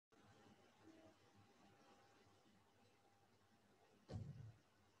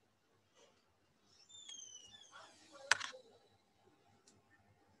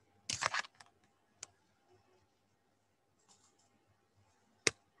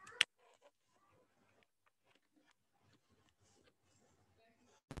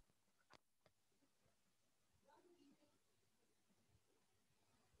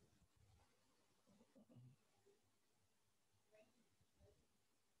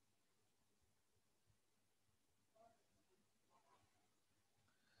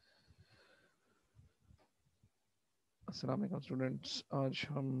अस्सलाम वालेकुम स्टूडेंट्स। आज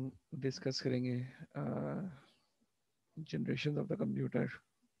हम डिस्कस करेंगे जनरेशन ऑफ द कंप्यूटर,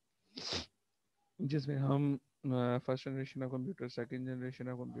 जिसमें हम first generation of computer, second generation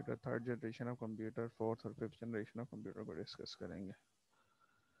of computer, third generation of computer, fourth और फिफ्थ जनरेशन ऑफ कंप्यूटर को डिस्कस करेंगे।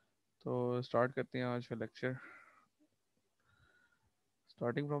 तो स्टार्ट करते हैं आज का lecture,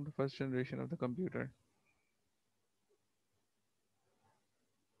 starting from the first generation of the computer.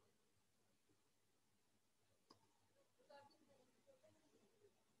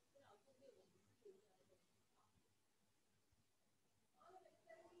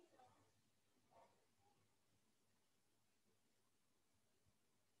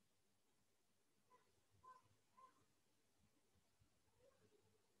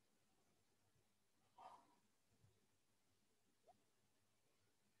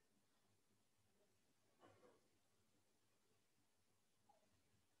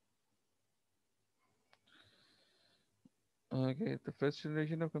 Okay, the first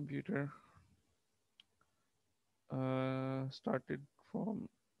generation of computer started from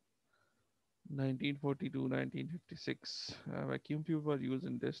 1940 to 1956. Vacuum tube were used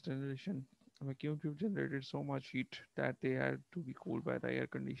in this generation. A vacuum tube generated so much heat that they had to be cooled by the air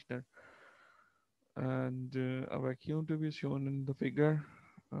conditioner. And a vacuum tube is shown in the figure.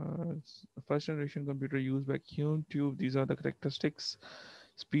 The first generation computer used vacuum tube. These are the characteristics.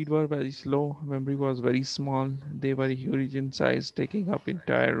 Speed was very slow. Memory was very small. They were huge in size, taking up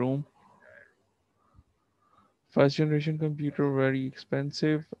entire room. First generation computer very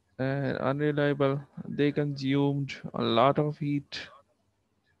expensive and unreliable. They consumed a lot of heat,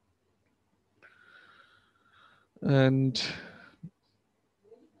 and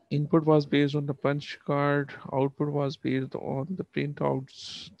input was based on the punch card, output was based on the printouts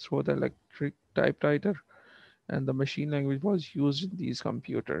through the electric typewriter, and the machine language was used in these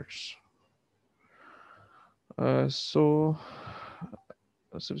computers. So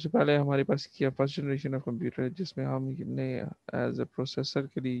सबसे पहले हमारे पास किया first generation of computer, जिसमें हमने as a processor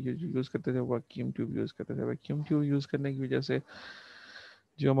के लिए use करते थे वैक्यूम ट्यूब यूज़ करते थे। वैक्यूम ट्यूब यूज़ करने की वजह से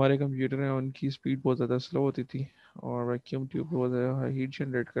जो हमारे कंप्यूटर हैं उनकी स्पीड बहुत ज़्यादा स्लो होती थी, और वैक्यूम ट्यूब बहुत ज़्यादा हीट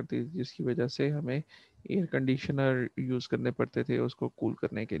जनरेट करती थी, जिसकी वजह से हमें एयर कंडीशनर यूज़ करने पड़ते थे उसको कूल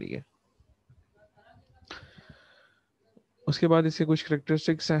करने के लिए। उसके बाद इसके कुछ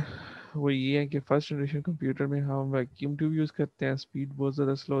करेक्टरिस्टिक्स हैं, वो ये है कि फर्स्ट जनरेशन कंप्यूटर में हम वैक्यूम ट्यूब यूज़ करते हैं, स्पीड बहुत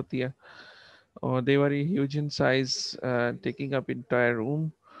ज़्यादा स्लो होती है, और दे वर huge in size, taking up entire room.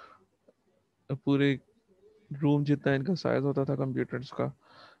 पूरे रूम जितना इनका साइज होता था कंप्यूटर्स का,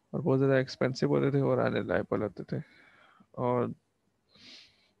 और बहुत ज़्यादा एक्सपेंसिव होते थे और अनरिलायबल होते थे। और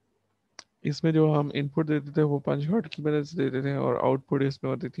इसमें जो हम इनपुट देते थे वो पंच कार्ड की मदद से देते थे, और आउटपुट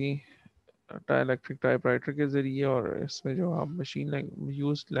इसमें होती थी इलेक्ट्रिक टाइपराइटर के ज़रिए। और इसमें जो हम मशीन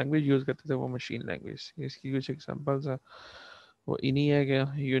लैंग्वेज यूज़ करते थे वो मशीन लैंग्वेज। इसकी कुछ एग्जांपल्स हैं, वो इनिएक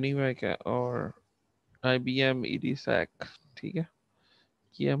है, यूनिवैक है, और IBM EDSAC। ठीक है,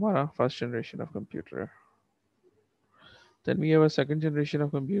 ये हमारा फर्स्ट जनरेशन ऑफ कंप्यूटर है। Then we have a second generation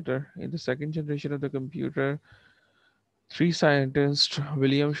of computer. In the second generation of the computer, three scientists,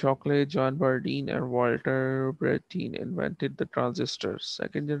 William Shockley, John Bardeen, and Walter Brattain, invented the transistors.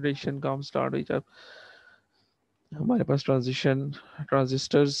 Second generation का हम start हुई जब हमारे पास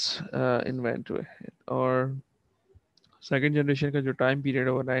transistors invent हुए। और second generation का जो time period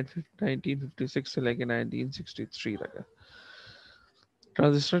है वो 1956 से लेकर 1963 तक है।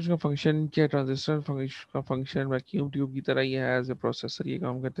 ट्रांजिस्टर का फंक्शन क्या है? ट्रांजिस्टर का फंक्शन वैक्यूम ट्यूब की तरह ही है, एज ए प्रोसेसर ये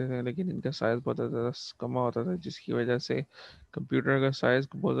काम करते थे, लेकिन इनका साइज़ बहुत ज़्यादा कम होता था, जिसकी वजह से कंप्यूटर का साइज़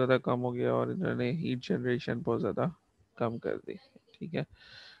बहुत ज़्यादा कम हो गया और इन्होंने हीट जनरेशन बहुत ज़्यादा कम कर दी। ठीक है,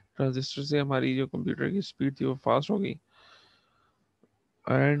 ट्रांजिस्टर से हमारी जो कंप्यूटर की स्पीड थी वो फास्ट हो गई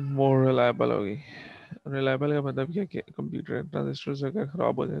एंड मोर रिलायबल हो गई। रिलायबल का मतलब क्या कि कंप्यूटर ट्रांजिस्टर अगर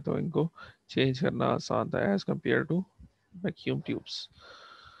ख़राब हो जाए तो इनको चेंज करना आसान था as compare to vacuum tubes.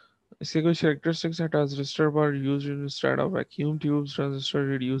 इसके कुछ characteristics हैं। Transistor were used instead of vacuum tubes. Transistor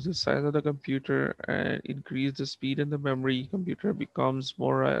reduce the size of the computer and increase the speed in the memory. Computer becomes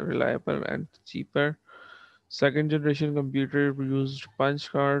more reliable and cheaper. Second generation computer used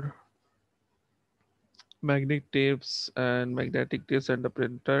punch card, magnetic tapes, and magnetic disks, and the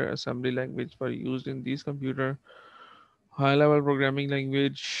printer assembly language were used in these computer. High level programming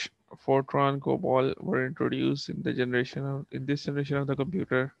language Fortran, COBOL were introduced in this generation of the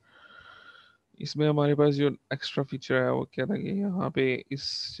computer. इसमें हमारे पास जो extra feature है वो क्या था कि यहाँ पे इस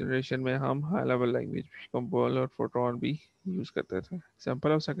जनरेशन में हम हाई लेवल लैंग्वेज कंपोल और फोटोन भी यूज़ करते थे।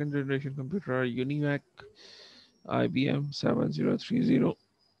 Example of second generation computer UNIVAC, IBM 7030।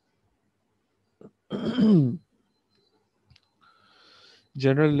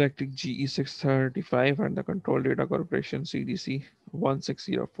 General Electric GE635 and the Control Data Corporation CDC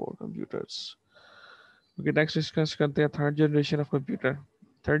 1604 computers. Okay next discuss करते हैं third generation of computer.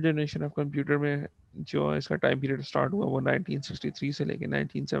 Third generation of computer में जो इसका time period start हुआ वो 1963 से लेकर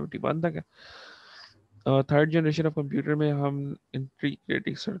 1971 तक है। थर्ड जनरेशन ऑफ कंप्यूटर में हम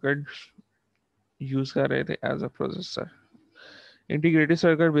इंटीग्रेटेड सर्किट यूज़ कर रहे थे as a processor. Integrated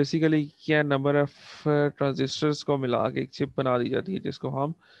circuit basically क्या, नंबर ऑफ ट्रांजिस्टर्स को मिला के एक चिप बना दी जाती है जिसको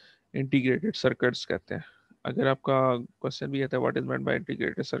हम इंटीग्रेटेड सर्किट्स कहते हैं। अगर आपका क्वेश्चन भी आता है what is meant by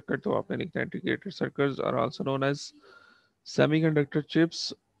integrated circuit, तो आपने लिखना है integrated circuits are also known as semiconductor chips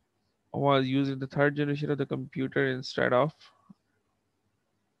was used in the third generation of the computer IC, instead of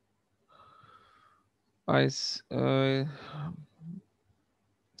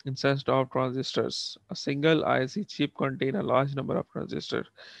transistors. A single IC chip contain a large number of transistors.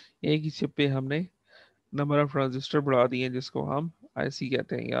 एक ही chip पे हमने number of transistor बढ़ा दिए जिसको हम IC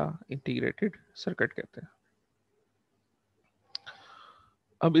कहते हैं या इंटीग्रेटेड सर्किट कहते हैं।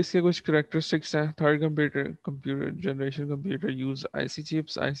 अब इसके कुछ करेक्टरिस्टिक्स हैं। Third computer generation computer use IC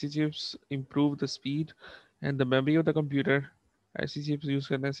chips. IC chips improve the speed and the memory of the computer. IC chips use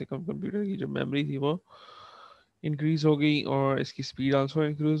करने से कंप्यूटर की जो मेमोरी थी वो इंक्रीज हो गई और इसकी स्पीड आल्सो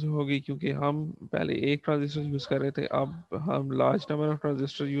इंक्रीज हो गई, क्योंकि हम पहले एक ट्रांजिस्टर यूज कर रहे थे, अब हम large number of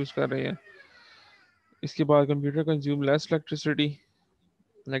transistor use कर रहे हैं। इसके बाद computer consume less electricity.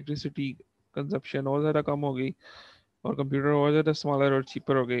 Electricity consumption और ज़्यादा कम हो गई और कंप्यूटर और ज़्यादा स्मॉलर और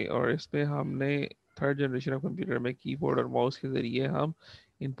चीपर हो गई। और इसमें हमने थर्ड जनरेशन ऑफ कंप्यूटर में कीबोर्ड और माउस के ज़रिए हम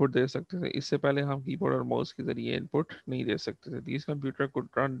इनपुट दे सकते थे। इससे पहले हम कीबोर्ड और माउस के ज़रिए इनपुट नहीं दे सकते थे। This computer could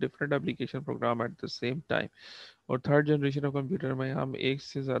run different application program at the same time. और थर्ड जनरेशन ऑफ कंप्यूटर में हम एक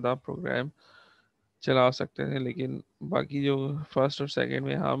से ज़्यादा प्रोग्राम चला सकते थे, लेकिन बाकी जो फर्स्ट और सेकंड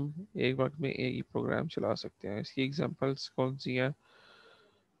में हम एक वक्त में एक ही प्रोग्राम चला सकते हैं। इसकी एग्जांपल्स कौन सी हैं?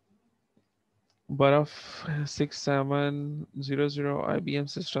 बर्फ 6700, IBM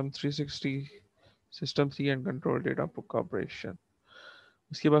system 360, system 3 and control data corporation.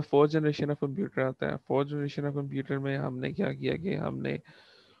 उसके बाद फोर्थ जनरेशन ऑफ कंप्यूटर आता है। फोर्थ जनरेशन ऑफ कंप्यूटर में हमने क्या किया कि हमने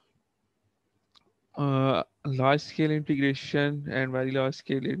large scale integration and very large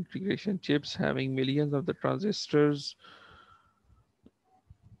scale integration chips having millions of the transistors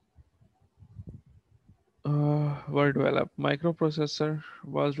were developed. Microprocessor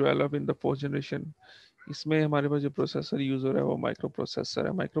was developed in the fourth generation. इसमें हमारे पास जो प्रोसेसर यूज़ हो रहा है वो माइक्रो प्रोसेसर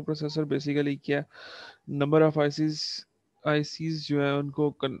है। माइक्रो प्रोसेसर बेसिकली क्या, नंबर ऑफ आईसीज जो है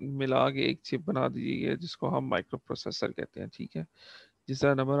उनको मिला के एक चिप बना दी गई है जिसको हम माइक्रो प्रोसेसर कहते हैं। ठीक है, जिस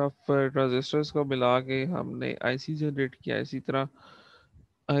तरह नंबर ऑफ ट्रांजिस्टर्स को मिला के हमने आईसी जनरेट किया,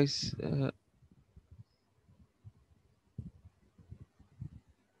 अ,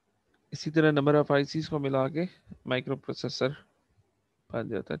 इसी तरह नंबर ऑफ आईसीज को मिला के माइक्रो प्रोसेसर बन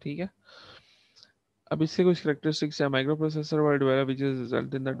जाता है। ठीक है, अब इससे कुछ करेक्टरिस्टिक्स है। Micro processor were develop which is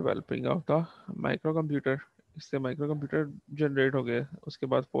result in the developing of the micro computer. इससे माइक्रो कंप्यूटर जनरेट हो गए। उसके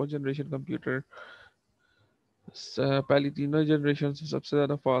बाद फोर्थ जनरेशन कंप्यूटर पहली तीनों जनरेशन से सबसे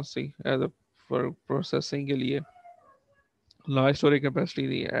ज़्यादा फास्ट थी एज अ फॉर प्रोसेसिंग के लिए। लार्ज स्टोरेज कैपेसिटी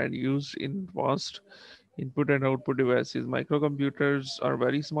थी and use in vast input and output devices. Microcomputers are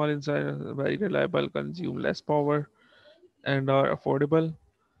very small inside, very reliable, consume less power, and are affordable.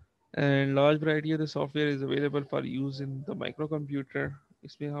 And large variety of the software is available for use in the microcomputer.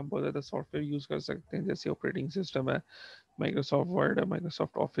 इसमें हम बहुत ज़्यादा software use कर सकते हैं, जैसे operating system है, Microsoft word है,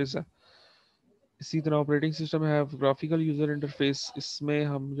 माइक्रोसॉफ्ट ऑफिस है। इसी तरह ऑपरेटिंग सिस्टम है ग्राफिकल यूज़र इंटरफेस। इसमें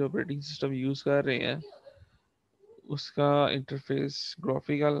हम जो ऑपरेटिंग सिस्टम यूज़ कर रहे हैं उसका इंटरफेस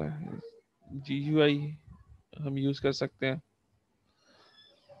ग्राफिकल है, GUI हम यूज़ कर सकते हैं।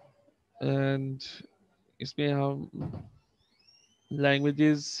 एंड इसमें हम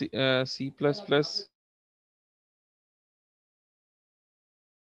languages C++,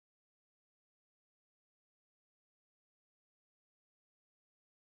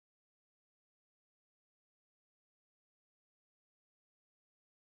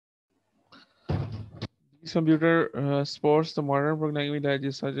 these computer supports the modern programming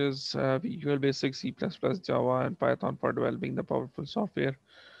languages such as Visual Basic, C++, Java, and Python for developing the powerful software.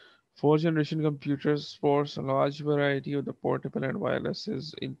 Fourth generation computers supports a large variety of the portable and wireless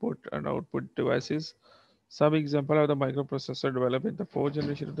input and output devices. Some example of the microprocessor developed in the fourth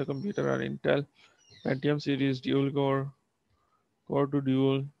generation of the computer are Intel Pentium series dual core, core to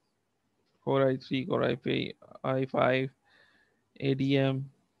dual, core i3, core i5, ADM,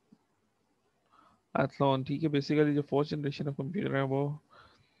 Athlon। ठीक है, basically जो fourth generation of computer है वो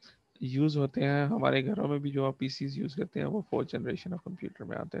use होते हैं हमारे घरों में भी। जो आप पीसीज यूज़ करते हैं वो फोर्थ जनरेशन ऑफ कंप्यूटर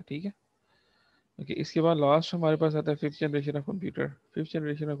में आते हैं। ठीक है, ओके, इसके बाद लास्ट हमारे पास आता है fifth generation of computer. Fifth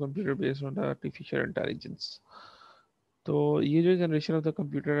generation of computer based on artificial intelligence. तो ये जो जनरेशन ऑफ द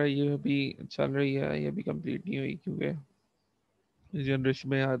कंप्यूटर है ये अभी चल रही है, ये अभी कंप्लीट नहीं हुई, क्योंकि इस जनरेशन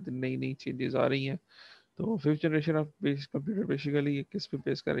में आज नई नई चेंजेस आ रही हैं। तो fifth generation of base computer basically किस पे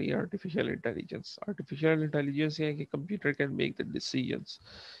बेस कर रही है? Artificial intelligence. आर्टिफिशियल इंटेलिजेंस ये है कि computer can make the decisions.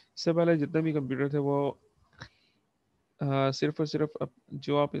 इससे पहले जितने भी कंप्यूटर थे वो सिर्फ और सिर्फ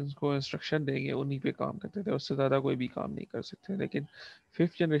जो आप इनको इंस्ट्रक्शन देंगे उन्हीं पे काम करते थे, उससे ज़्यादा कोई भी काम नहीं कर सकते। लेकिन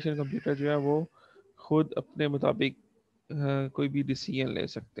फिफ्थ जनरेशन कंप्यूटर जो है वो खुद अपने मुताबिक कोई भी डिसीजन ले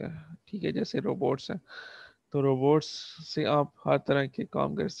सकते हैं। ठीक है, जैसे रोबोट्स हैं, तो रोबोट्स से आप हर तरह के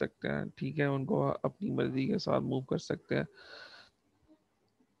काम कर सकते हैं। ठीक है, उनको अपनी मर्जी के साथ मूव कर सकते हैं।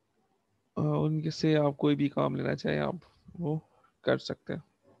 उनके से आप कोई भी काम लेना चाहें आप वो कर सकते हैं।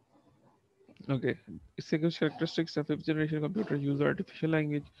 ओके, इससे कुछ कैरेक्टरिस्टिक्स है। Fifth generation computer use artificial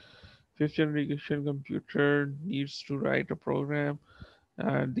language. Fifth generation computer needs to write a program,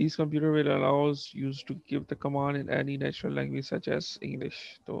 and these computer will allows use to give the command in any natural language such as English.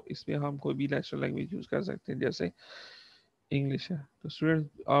 तो इसमें हम कोई भी natural language use कर सकते हैं, जैसे English है। तो स्टूडेंट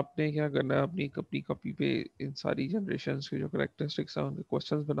आपने क्या करना है, अपनी अपनी कॉपी पे इन सारी जनरेशन के जो करेक्टरिस्टिक्स हैं उनके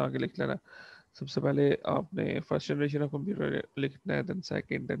क्वेश्चंस बना के लिख लेना। सबसे पहले आपने फर्स्ट जनरेशन ऑफ कंप्यूटर लिखना है, then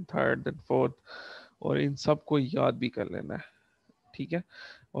second, then third, then fourth, और इन सब को याद भी कर लेना है। ठीक है,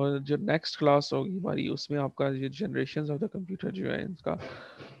 और जो नेक्स्ट क्लास होगी हमारी उसमें आपका ये जनरेशन ऑफ द कंप्यूटर जो है इनका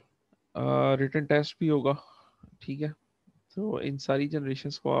रिटन टेस्ट भी होगा। ठीक है, तो इन सारी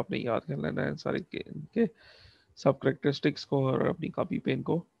जनरेशन्स को आपने याद कर लेना है, इन सारे के इनके सब करेक्टरिस्टिक्स को, और अपनी कॉपी पे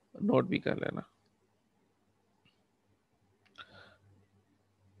इनको नोट भी कर लेना।